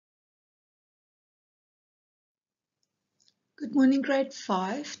Good morning, grade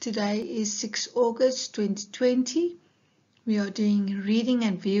 5. Today is 6 August 2020. We are doing reading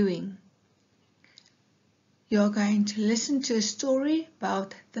and viewing. You are going to listen to a story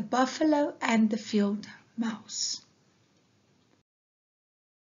about the buffalo and the field mouse.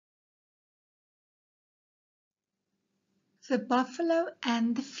 The Buffalo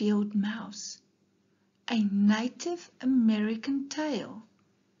and the Field Mouse, a Native American tale.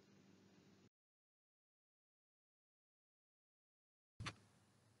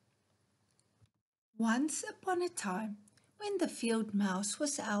 Once upon a time, when the field mouse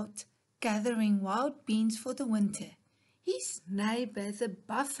was out gathering wild beans for the winter, his neighbor the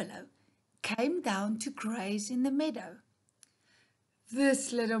buffalo came down to graze in the meadow.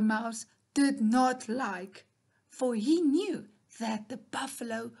 This little mouse did not like, for he knew that the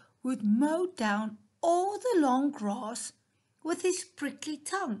buffalo would mow down all the long grass with his prickly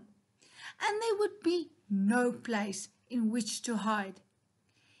tongue, and there would be no place in which to hide.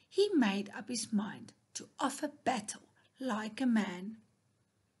 He made up his mind to offer battle like a man.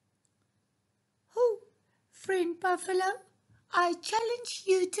 "Oh, friend Buffalo, I challenge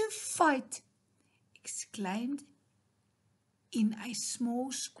you to fight," exclaimed in a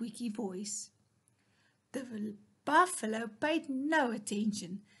small squeaky voice. The buffalo paid no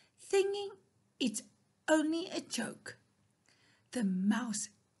attention, thinking it's only a joke. The mouse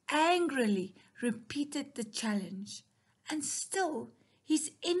angrily repeated the challenge, and still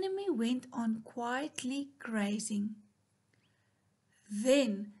his enemy went on quietly grazing.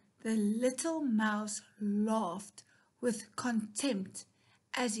 Then the little mouse laughed with contempt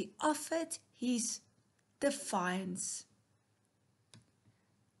as he offered his defiance.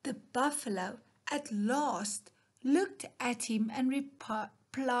 The buffalo at last looked at him and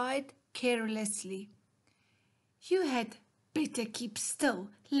replied carelessly, "You had better keep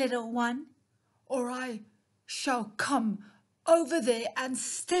still, little one, or I shall come over there and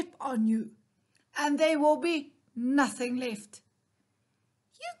step on you, and there will be nothing left."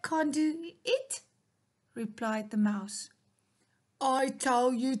 "You can't do it," replied the mouse. "I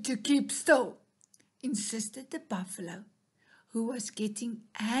tell you to keep still," insisted the buffalo, who was getting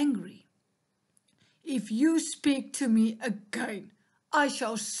angry. "If you speak to me again, I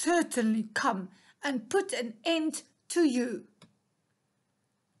shall certainly come and put an end to you."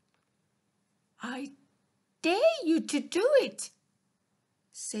 "I dare you to do it,"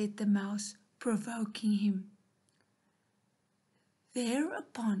 said the mouse, provoking him.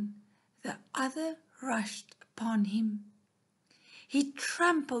 Thereupon the other rushed upon him. He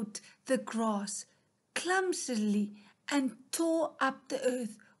trampled the grass clumsily and tore up the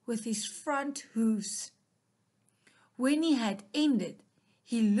earth with his front hoofs. When he had ended,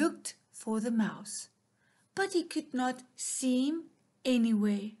 he looked for the mouse, but he could not see him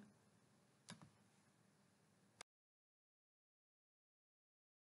anywhere.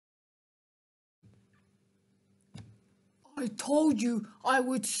 "I told you I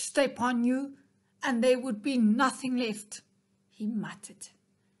would step on you, and there would be nothing left," he muttered.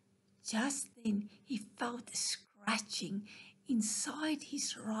 Just then he felt a scratching inside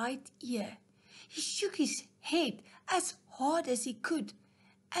his right ear. He shook his head as hard as he could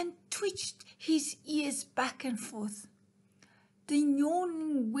and twitched his ears back and forth. The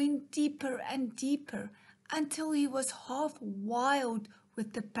yawning went deeper and deeper until he was half wild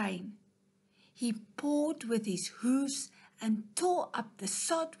with the pain. He pawed with his hoofs and tore up the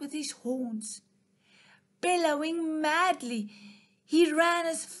sod with his horns. Bellowing madly, he ran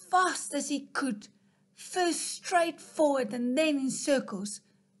as fast as he could, first straight forward and then in circles.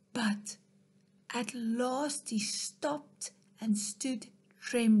 But at last he stopped and stood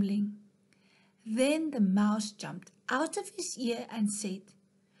trembling. Then the mouse jumped out of his ear and said,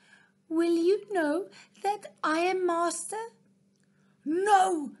 "Will you know that I am master?"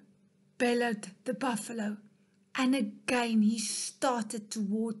 "No!" bellowed the buffalo, and again he started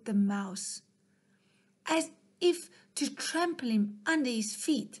toward the mouse, as if to trample him under his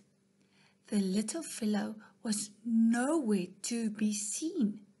feet. The little fellow was nowhere to be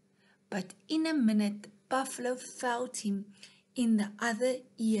seen, but in a minute the buffalo felt him in the other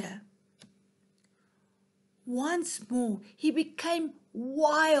ear. Once more he became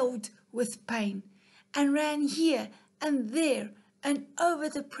wild with pain and ran here and there and over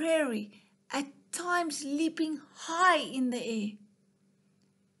the prairie, at times leaping high in the air.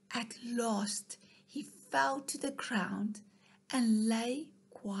 At last he fell to the ground and lay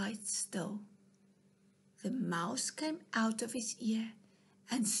quite still. The mouse came out of his ear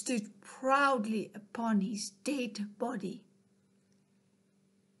and stood proudly upon his dead body.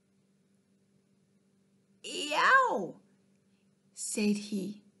 "Yow!" said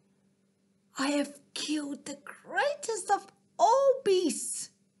he. "I have killed the greatest of all beasts.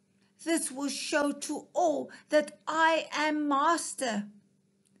 This will show to all that I am master."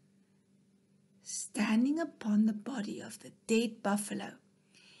 Standing upon the body of the dead buffalo,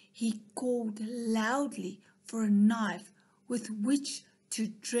 he called loudly for a knife with which to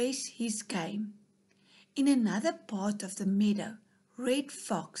dress his game. In another part of the meadow, Red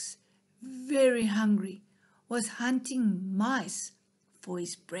Fox, very hungry, was hunting mice for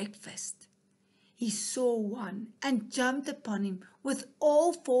his breakfast. He saw one and jumped upon him with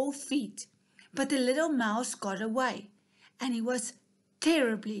all 4 feet, but the little mouse got away, and he was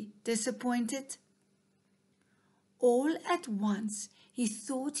terribly disappointed. All at once he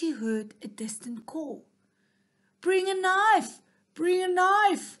thought he heard a distant call. "Bring a knife! Bring a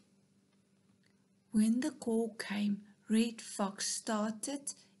knife!" When the call came, Red Fox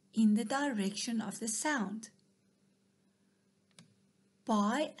started in the direction of the sound.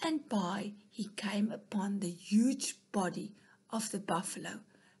 By and by he came upon the huge body of the buffalo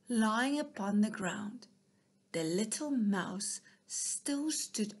lying upon the ground. The little mouse still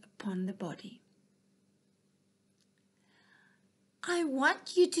stood upon the body. "I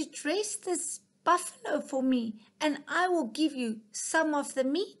want you to dress this buffalo for me, and I will give you some of the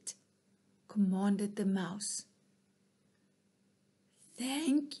meat," commanded the mouse.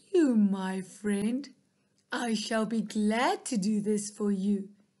 "Thank you, my friend. I shall be glad to do this for you,"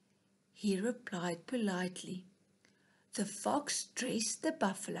 he replied politely. The fox dressed the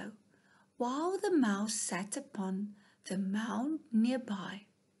buffalo, while the mouse sat upon the mound nearby,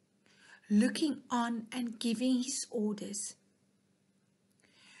 looking on and giving his orders.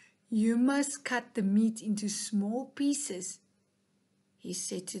 "You must cut the meat into small pieces," he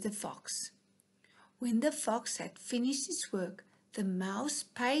said to the fox. When the fox had finished his work, the mouse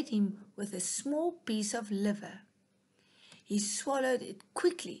paid him with a small piece of liver. He swallowed it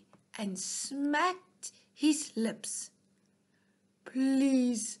quickly and smacked his lips.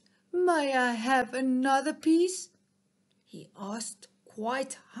 "Please, may I have another piece?" he asked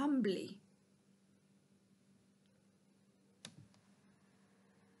quite humbly.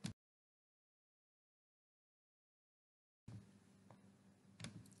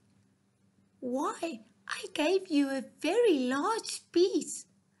 "Why, I gave you a very large piece.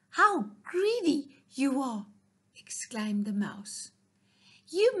 How greedy you are!" exclaimed the mouse.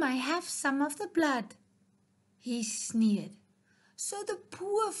 "You may have some of the blood," he sneered. So the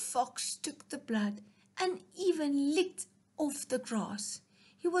poor fox took the blood and even licked off the grass.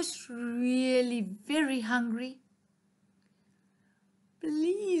 He was really very hungry.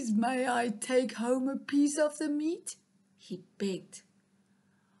 "Please, may I take home a piece of the meat?" he begged.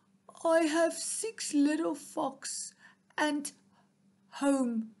 "I have 6 little foxes and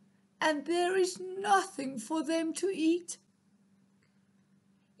home, and there is nothing for them to eat."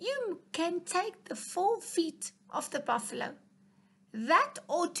 "You can take the 4 feet of the buffalo. That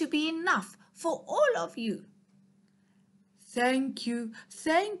ought to be enough for all of you." Thank you,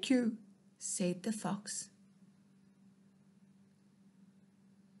 said the fox.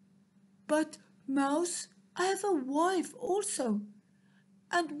 "But, Mouse, I have a wife also,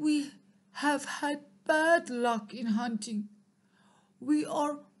 and we have had bad luck in hunting. We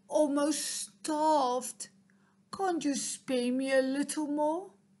are almost starved. Can't you spare me a little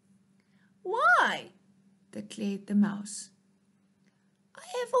more?" "Why?" declared the mouse. "I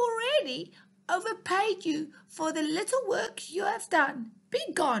have already overpaid you for the little work you have done. Be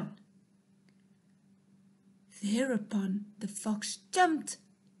gone." Thereupon the fox jumped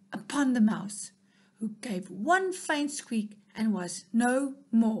upon the mouse, who gave one faint squeak and was no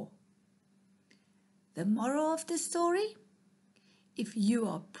more. The moral of the story: if you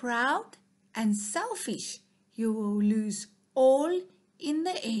are proud and selfish, you will lose all in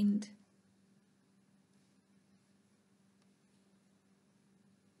the end.